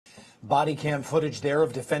Body cam footage there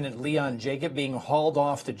of defendant Leon Jacob being hauled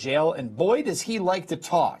off to jail, and boy, does he like to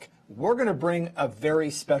talk. We're going to bring a very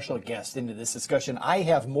special guest into this discussion. I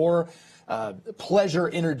have more pleasure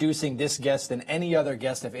introducing this guest than any other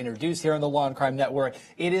guest I've introduced here on the Law and Crime Network.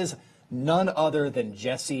 It is none other than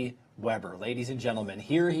Jesse Weber. Ladies and gentlemen,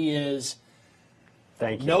 here he is.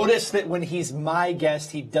 Thank you. Notice that when he's my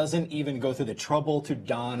guest, he doesn't even go through the trouble to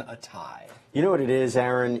don a tie. You know what it is,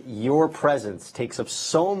 Aaron? Your presence takes up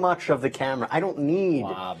so much of the camera. I don't need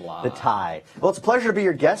the tie. Well, it's a pleasure to be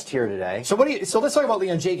your guest here today. So let's talk about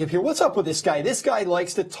Leon Jacob here. What's up with this guy? This guy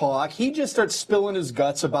likes to talk. He just starts spilling his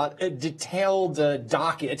guts about a detailed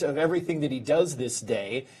docket of everything that he does this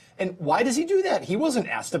day. And why does he do that? He wasn't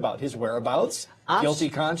asked about his whereabouts. Guilty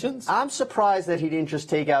conscience? I'm surprised that he didn't just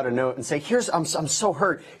take out a note and say, I'm so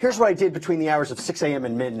hurt. Here's what I did between the hours of 6 a.m.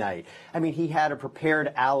 and midnight. I mean, he had a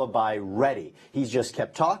prepared alibi ready. He just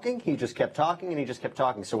kept talking, he just kept talking, and he just kept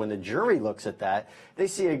talking. So when the jury looks at that, they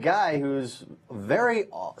see a guy who's very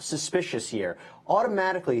suspicious here.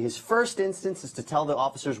 Automatically, his first instance is to tell the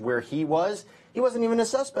officers where he was. He wasn't even a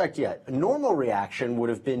suspect yet. A normal reaction would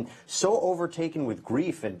have been so overtaken with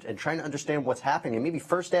grief and trying to understand what's happening, and maybe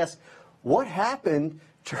first ask, what happened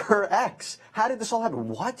to her ex? How did this all happen?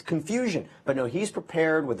 What? Confusion. But no, he's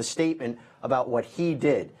prepared with a statement about what he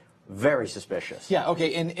did. Very suspicious. Yeah,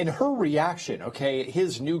 okay, and her reaction, okay,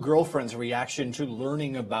 his new girlfriend's reaction to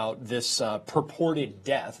learning about this purported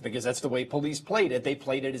death, because that's the way police played it. They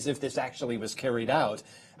played it as if this actually was carried out.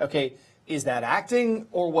 Okay, is that acting,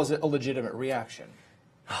 or was it a legitimate reaction?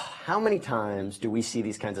 How many times do we see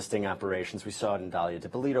these kinds of sting operations? We saw it in Dahlia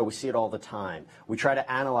DiPolito. We see it all the time. We try to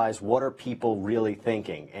analyze what are people really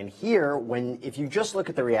thinking. And here, if you just look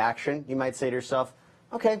at the reaction, you might say to yourself,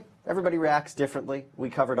 okay, everybody reacts differently. We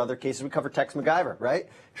covered other cases. We covered Tex MacGyver, right?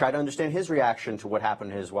 Try to understand his reaction to what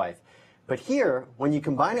happened to his wife. But here, when you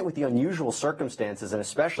combine it with the unusual circumstances, and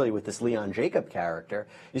especially with this Leon Jacob character,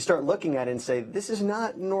 you start looking at it and say, this is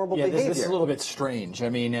not normal behavior. This is a little bit strange. I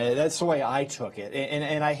mean, that's the way I took it.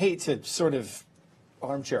 And I hate to sort of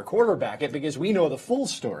armchair quarterback it, because we know the full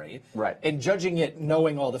story. Right. And judging it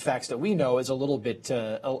knowing all the facts that we know is a little bit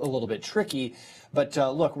tricky. But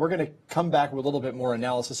look, we're going to come back with a little bit more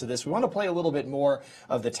analysis of this. We want to play a little bit more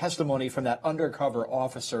of the testimony from that undercover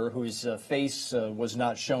officer whose face was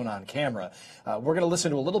not shown on camera. We're going to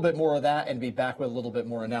listen to a little bit more of that and be back with a little bit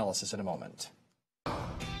more analysis in a moment.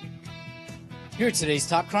 Here are today's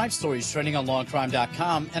top crime stories trending on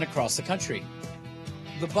lawandcrime.com and across the country.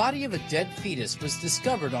 The body of a dead fetus was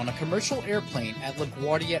discovered on a commercial airplane at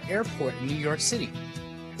LaGuardia Airport in New York City.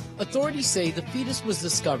 Authorities say the fetus was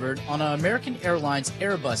discovered on an American Airlines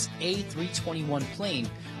Airbus A321 plane,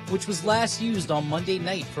 which was last used on Monday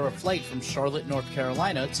night for a flight from Charlotte, North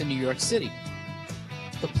Carolina to New York City.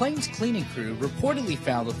 The plane's cleaning crew reportedly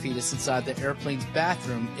found the fetus inside the airplane's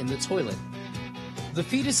bathroom in the toilet. The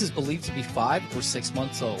fetus is believed to be 5 or 6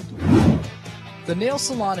 months old. The nail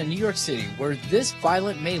salon in New York City, where this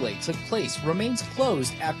violent melee took place, remains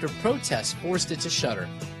closed after protests forced it to shutter.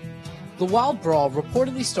 The wild brawl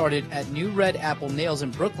reportedly started at New Red Apple Nails in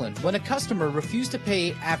Brooklyn when a customer refused to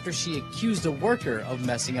pay after she accused a worker of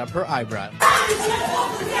messing up her eyebrow.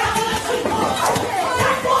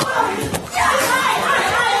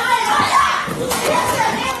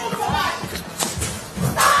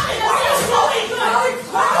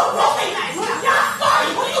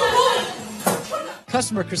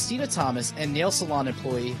 Customer Christina Thomas and nail salon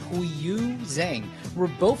employee Huiyu Zhang were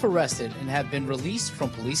both arrested and have been released from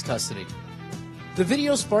police custody. The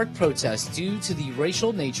video sparked protests due to the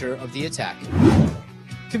racial nature of the attack.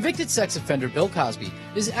 Convicted sex offender Bill Cosby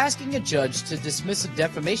is asking a judge to dismiss a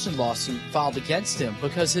defamation lawsuit filed against him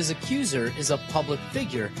because his accuser is a public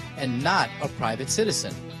figure and not a private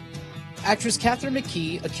citizen. Actress Catherine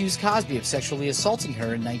McKee accused Cosby of sexually assaulting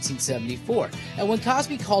her in 1974, and when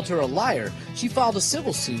Cosby called her a liar, she filed a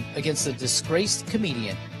civil suit against the disgraced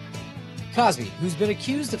comedian. Cosby, who's been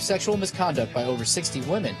accused of sexual misconduct by over 60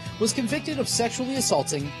 women, was convicted of sexually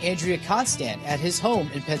assaulting Andrea Constant at his home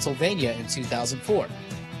in Pennsylvania in 2004.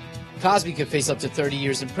 Cosby could face up to 30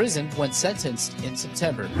 years in prison when sentenced in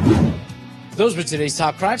September. Those were today's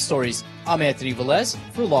top crime stories. I'm Anthony Velez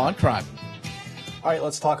for Law and Crime. All right,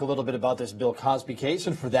 let's talk a little bit about this Bill Cosby case,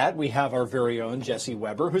 and for that we have our very own Jesse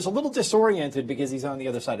Weber, who's a little disoriented because he's on the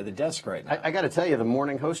other side of the desk right now. I got to tell you, the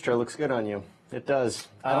morning host chair looks good on you. It does.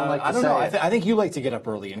 I don't like to I don't say know. it. I think you like to get up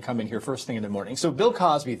early and come in here first thing in the morning. So Bill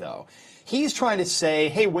Cosby, though, he's trying to say,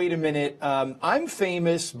 hey, wait a minute, I'm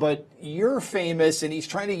famous, but you're famous, and he's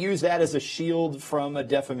trying to use that as a shield from a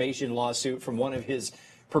defamation lawsuit from one of his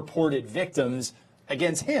purported victims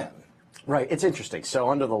against him. Right. It's interesting. So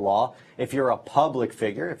under the law, if you're a public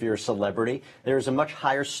figure, if you're a celebrity, there's a much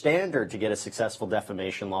higher standard to get a successful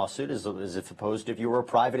defamation lawsuit as if opposed to if you were a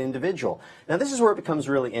private individual. Now, this is where it becomes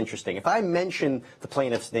really interesting. If I mention the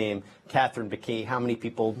plaintiff's name, Catherine McKee, how many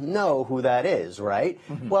people know who that is, right?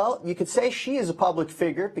 Well, you could say she is a public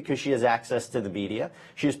figure because she has access to the media.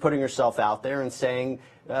 She is putting herself out there and saying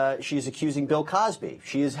she's accusing Bill Cosby.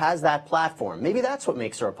 She has that platform. Maybe that's what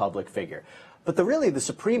makes her a public figure. But really, the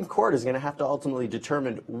Supreme Court is going to have to ultimately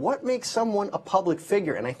determine what makes someone a public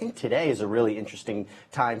figure. And I think today is a really interesting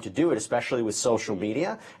time to do it, especially with social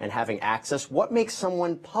media and having access. What makes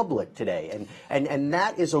someone public today? And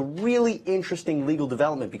that is a really interesting legal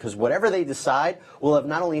development, because whatever they decide will have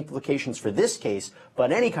not only implications for this case,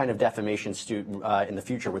 but any kind of defamation suit in the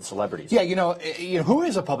future with celebrities. Yeah, who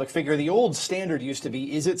is a public figure? The old standard used to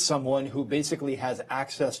be, is it someone who basically has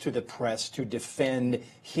access to the press to defend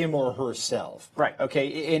him or herself? Right.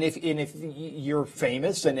 Okay. And if you're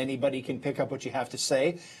famous and anybody can pick up what you have to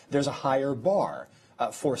say, there's a higher bar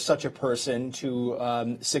for such a person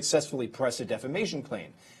to successfully press a defamation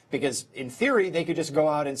claim. Because in theory, they could just go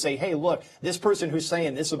out and say, hey, look, this person who's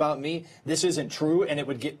saying this about me, this isn't true, and it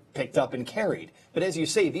would get picked up and carried. But as you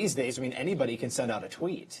say, these days, I mean, anybody can send out a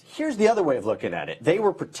tweet. Here's the other way of looking at it. They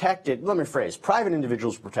were protected, let me rephrase, private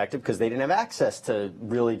individuals were protected because they didn't have access to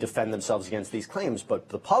really defend themselves against these claims. But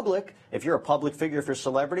the public, if you're a public figure, if you're a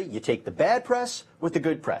celebrity, you take the bad press with the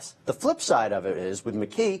good press. The flip side of it is, with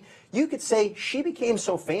McKee, you could say she became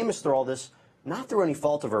so famous through all this, not through any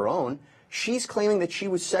fault of her own. She's claiming that she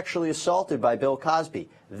was sexually assaulted by Bill Cosby.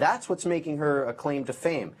 That's what's making her a claim to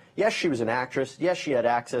fame. Yes, she was an actress. Yes, she had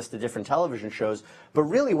access to different television shows. But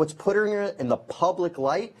really, what's putting her in the public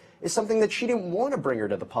light is something that she didn't want to bring her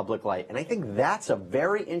to the public light. And I think that's a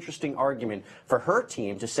very interesting argument for her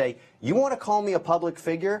team to say, you want to call me a public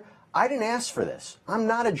figure? I didn't ask for this. I'm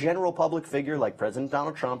not a general public figure like President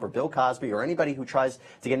Donald Trump or Bill Cosby or anybody who tries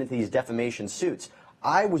to get into these defamation suits.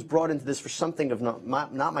 I was brought into this for something of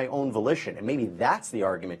not my own volition, and maybe that's the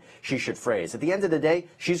argument she should phrase. At the end of the day,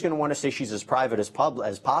 she's going to want to say she's as private as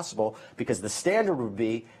possible, because the standard would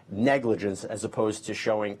be negligence as opposed to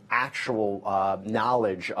showing actual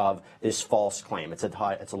knowledge of this false claim. It's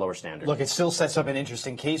a lower standard. Look, it still sets up an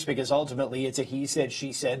interesting case, because ultimately it's a he said,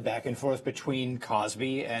 she said back and forth between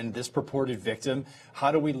Cosby and this purported victim.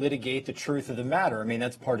 How do we litigate the truth of the matter? I mean,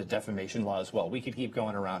 that's part of defamation law as well. We could keep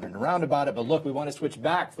going around and around about it, but look, we want to switch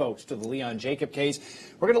back, folks, to the Leon Jacob case.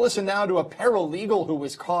 We're going to listen now to a paralegal who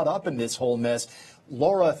was caught up in this whole mess.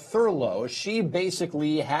 Laura Thurlow, she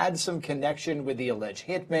basically had some connection with the alleged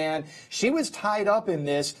hitman. She was tied up in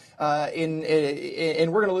this, and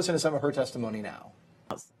we're going to listen to some of her testimony now.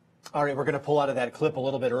 All right, we're going to pull out of that clip a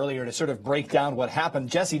little bit earlier to sort of break down what happened.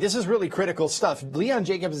 Jesse, this is really critical stuff. Leon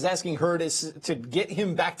Jacobs is asking her to get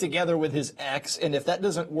him back together with his ex, and if that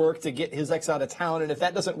doesn't work, to get his ex out of town, and if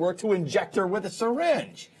that doesn't work, to inject her with a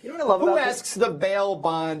syringe. You know what I love Who about asks the bail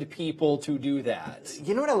bond people to do that?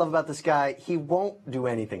 You know what I love about this guy? He won't do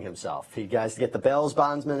anything himself. He tries to get the bail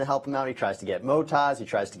bondsman to help him out. He tries to get Motaz. He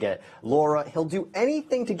tries to get Laura. He'll do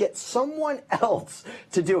anything to get someone else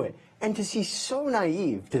to do it. And he's so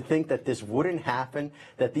naive to think that this wouldn't happen,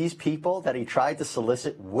 that these people that he tried to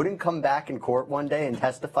solicit wouldn't come back in court one day and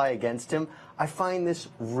testify against him. I find this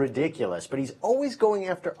ridiculous. But he's always going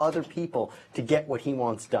after other people to get what he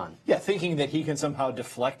wants done. Yeah, thinking that he can somehow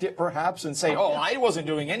deflect it, perhaps, and say, oh, I wasn't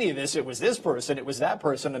doing any of this. It was this person. It was that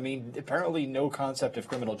person. I mean, apparently no concept of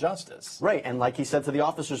criminal justice. Right. And like he said to the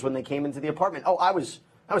officers when they came into the apartment, oh, I was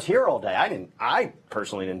here all day. I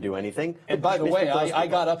personally didn't do anything. And by the way, I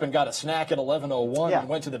got up and got a snack at 11:01 and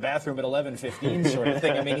went to the bathroom at 11:15 sort of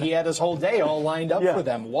thing. I mean, he had his whole day all lined up for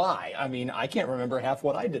them. Why? I mean, I can't remember half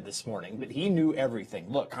what I did this morning, but he knew everything.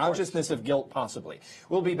 Look, consciousness of guilt, possibly.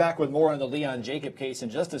 We'll be back with more on the Leon Jacob case in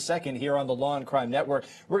just a second here on the Law and Crime Network.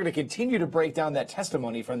 We're going to continue to break down that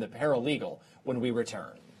testimony from the paralegal when we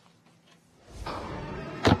return.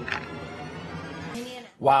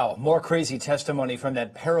 Wow, more crazy testimony from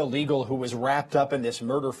that paralegal who was wrapped up in this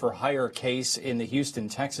murder-for-hire case in the Houston,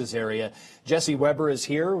 Texas area. Jesse Weber is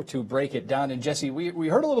here to break it down. And Jesse, we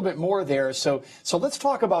heard a little bit more there. So let's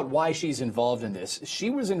talk about why she's involved in this.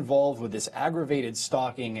 She was involved with this aggravated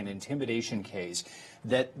stalking and intimidation case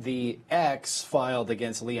that the ex filed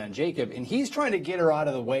against Leon Jacob, and he's trying to get her out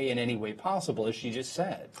of the way in any way possible, as she just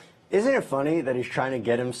said. Isn't it funny that he's trying to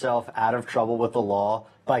get himself out of trouble with the law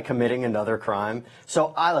by committing another crime?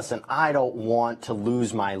 So I don't want to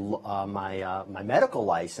lose my my medical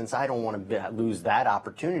license. I don't want to lose that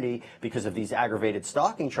opportunity because of these aggravated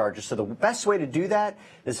stalking charges. So the best way to do that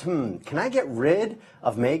is, can I get rid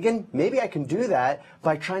of Megan? Maybe I can do that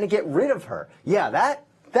by trying to get rid of her. Yeah,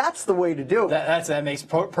 That's the way to do it. That makes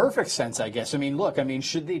perfect sense, I guess. I mean, look, I mean,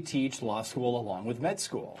 should they teach law school along with med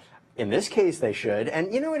school? In this case, they should.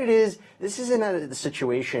 And you know what it is? This isn't a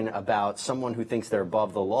situation about someone who thinks they're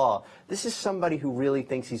above the law. This is somebody who really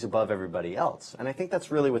thinks he's above everybody else. And I think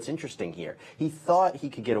that's really what's interesting here. He thought he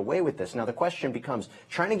could get away with this. Now, the question becomes,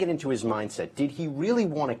 trying to get into his mindset, did he really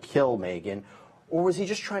want to kill Megan? Or was he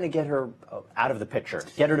just trying to get her out of the picture,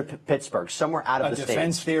 get her to Pittsburgh, somewhere out of the state? A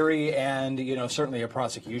defense theory and, you know, certainly a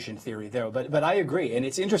prosecution theory there. But I agree. And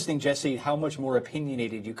it's interesting, Jesse, how much more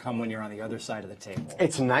opinionated you come when you're on the other side of the table.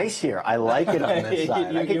 It's nice here. I like it on this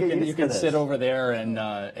side. You can sit over there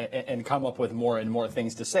and come up with more and more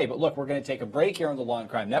things to say. But look, we're going to take a break here on the Law and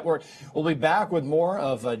Crime Network. We'll be back with more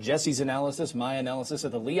of Jesse's analysis, my analysis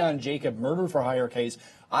of the Leon Jacob murder for hire case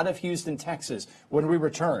out of Houston, Texas, when we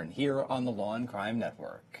return here on the Law and Crime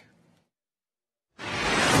Network.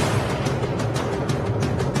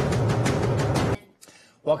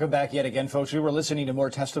 Welcome back yet again, folks. We were listening to more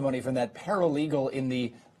testimony from that paralegal in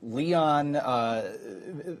the Leon, I'm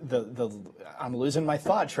losing my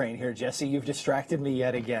thought train here, Jesse. You've distracted me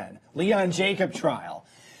yet again. Leon Jacob trial.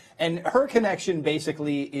 And her connection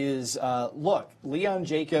basically is, look, Leon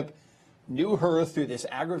Jacob knew her through this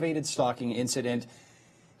aggravated stalking incident.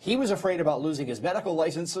 He was afraid about losing his medical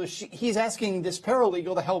license, so he's asking this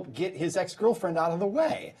paralegal to help get his ex-girlfriend out of the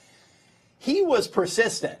way. He was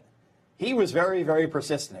persistent. He was very, very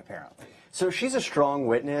persistent, apparently. So she's a strong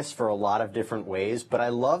witness for a lot of different ways, but I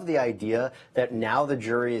love the idea that now the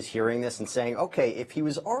jury is hearing this and saying, okay, if he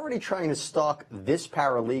was already trying to stalk this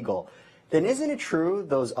paralegal, then isn't it true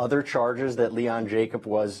those other charges that Leon Jacob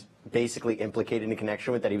was basically implicated in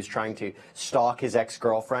connection with, that he was trying to stalk his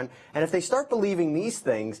ex-girlfriend? And if they start believing these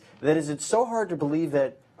things, then is it so hard to believe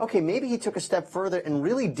that, okay, maybe he took a step further and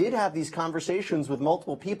really did have these conversations with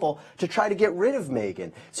multiple people to try to get rid of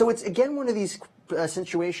Megan? So it's, again, one of these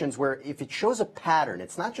situations where if it shows a pattern,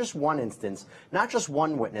 it's not just one instance, not just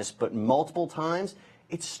one witness, but multiple times,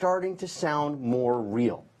 it's starting to sound more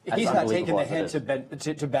real. He's not taking the hint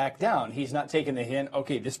to back down. He's not taking the hint,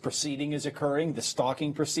 okay, this proceeding is occurring, the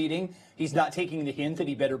stalking proceeding. He's not taking the hint that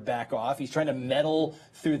he better back off. He's trying to meddle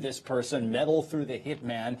through this person, meddle through the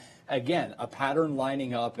hitman. Again, a pattern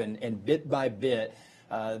lining up, and bit by bit,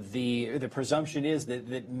 the presumption is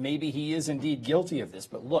that maybe he is indeed guilty of this.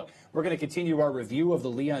 But look, we're going to continue our review of the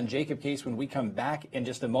Leon Jacob case when we come back in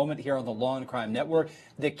just a moment here on the Law and Crime Network.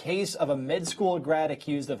 The case of a med school grad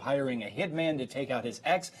accused of hiring a hitman to take out his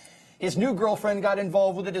ex. His new girlfriend got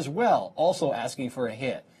involved with it as well, also asking for a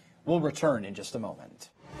hit. We'll return in just a moment.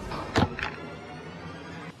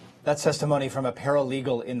 That's testimony from a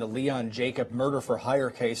paralegal in the Leon Jacob murder for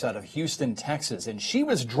hire case out of Houston, Texas. And she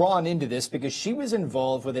was drawn into this because she was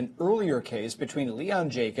involved with an earlier case between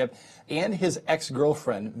Leon Jacob and his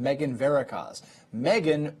ex-girlfriend, Megan Veracaz.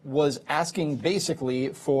 Megan was asking basically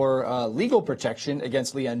for legal protection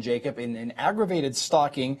against Leon Jacob in an aggravated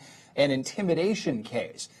stalking and intimidation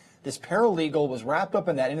case. This paralegal was wrapped up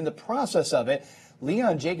in that, and in the process of it,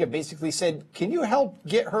 Leon Jacob basically said, can you help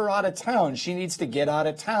get her out of town? She needs to get out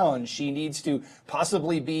of town. She needs to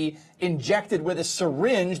possibly be injected with a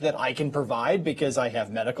syringe that I can provide because I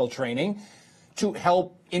have medical training to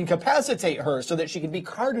help incapacitate her so that she can be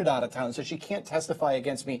carted out of town so she can't testify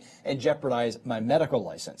against me and jeopardize my medical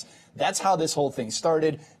license. That's how this whole thing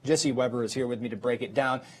started. Jesse Weber is here with me to break it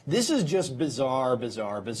down. This is just bizarre,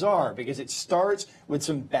 bizarre, bizarre, because it starts with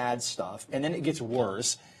some bad stuff and then it gets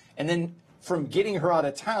worse, and then from getting her out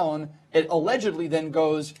of town, it allegedly then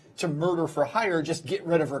goes to murder for hire, just get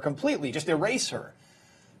rid of her completely, just erase her.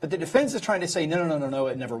 But the defense is trying to say, no,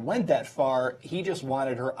 it never went that far. He just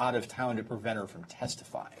wanted her out of town to prevent her from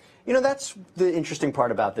testifying. You know, that's the interesting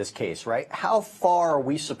part about this case, right? How far are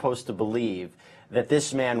we supposed to believe that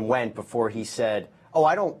this man went before he said, oh,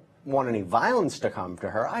 I don't want any violence to come to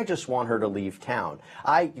her, I just want her to leave town?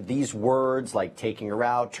 These words like taking her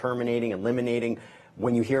out, terminating, eliminating,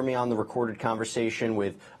 when you hear me on the recorded conversation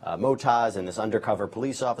with Motaz and this undercover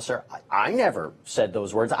police officer, I never said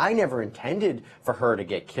those words. I never intended for her to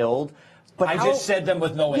get killed. But I just said them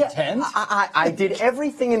with no intent. I did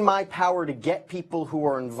everything in my power to get people who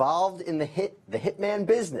are involved in the hitman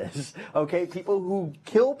business, okay, people who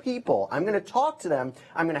kill people. I'm going to talk to them.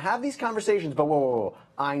 I'm going to have these conversations, but whoa,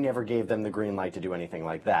 I never gave them the green light to do anything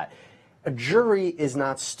like that. A jury is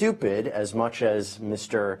not stupid as much as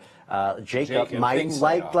Mr. Jacob might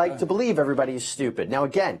like to believe everybody is stupid. Now,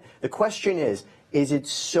 again, the question is it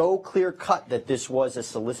so clear-cut that this was a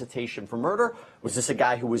solicitation for murder? Was this a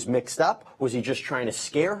guy who was mixed up? Was he just trying to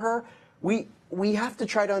scare her? We have to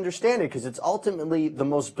try to understand it because it's ultimately the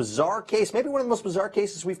most bizarre case, maybe one of the most bizarre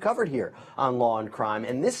cases we've covered here on Law and Crime.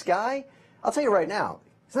 And this guy, I'll tell you right now,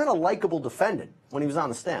 He's not a likable defendant when he was on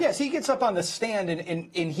the stand. Yes, he gets up on the stand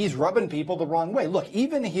and he's rubbing people the wrong way. Look,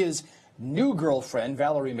 even his new girlfriend,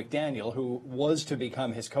 Valerie McDaniel, who was to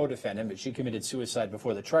become his co-defendant, but she committed suicide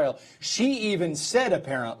before the trial, she even said,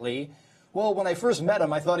 apparently, well, when I first met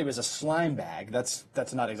him, I thought he was a slime bag. That's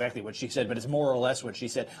not exactly what she said, but it's more or less what she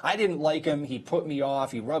said. I didn't like him. He put me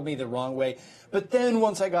off. He rubbed me the wrong way. But then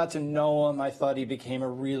once I got to know him, I thought he became a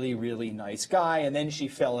really, really nice guy. And then she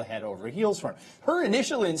fell head over heels for him. Her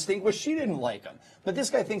initial instinct was she didn't like him. But this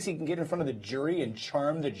guy thinks he can get in front of the jury and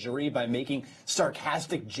charm the jury by making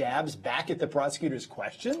sarcastic jabs back at the prosecutor's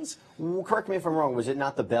questions? Well, correct me if I'm wrong. Was it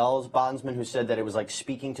not the Bell's bondsman who said that it was like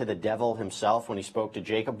speaking to the devil himself when he spoke to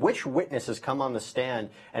Jacob? Which witness has come on the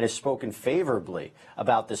stand and has spoken favorably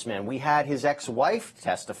about this man? We had his ex-wife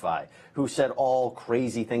testify, who said all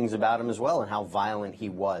crazy things about him as well and how violent he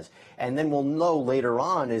was. And then we'll know later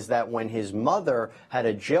on is that when his mother had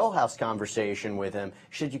a jailhouse conversation with him,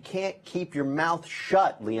 she said, you can't keep your mouth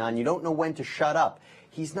shut, Leon. You don't know when to shut up.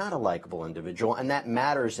 He's not a likable individual, and that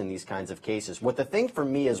matters in these kinds of cases. What the thing for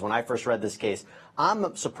me is, when I first read this case,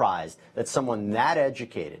 I'm surprised that someone that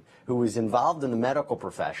educated, who was involved in the medical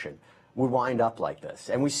profession, would wind up like this.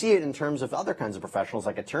 And we see it in terms of other kinds of professionals,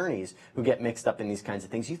 like attorneys, who get mixed up in these kinds of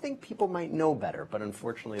things. You think people might know better, but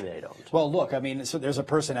unfortunately they don't. Well, look, I mean, so there's a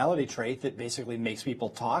personality trait that basically makes people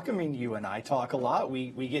talk. I mean, you and I talk a lot.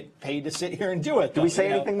 We get paid to sit here and do it. Do we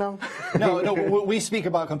say anything, though? No, we speak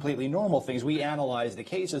about completely normal things. We analyze the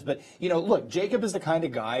cases. But, you know, look, Jacob is the kind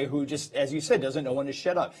of guy who just, as you said, doesn't know when to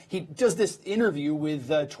shut up. He does this interview with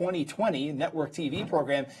 2020 network TV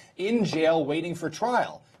program in jail waiting for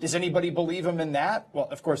trial. Does anybody believe him in that? Well,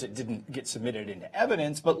 of course, it didn't get submitted into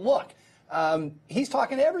evidence, but look, he's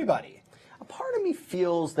talking to everybody. A part of me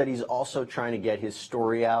feels that he's also trying to get his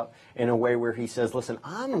story out in a way where he says, listen,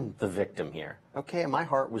 I'm the victim here, okay? And my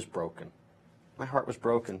heart was broken. My heart was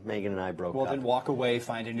broken. Megan and I broke up. Well, then walk away,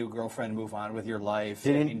 find a new girlfriend, move on with your life.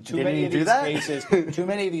 Didn't he do that? Too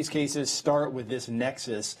many of these cases start with this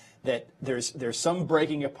nexus that there's some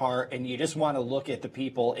breaking apart, and you just want to look at the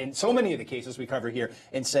people in so many of the cases we cover here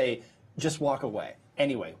and say, just walk away.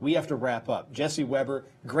 Anyway, we have to wrap up. Jesse Weber,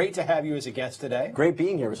 great to have you as a guest today. Great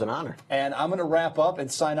being here. It was an honor. And I'm going to wrap up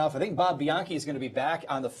and sign off. I think Bob Bianchi is going to be back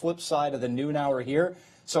on the flip side of the noon hour here.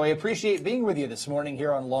 So I appreciate being with you this morning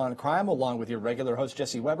here on Law and Crime, along with your regular host,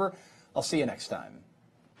 Jesse Weber. I'll see you next time.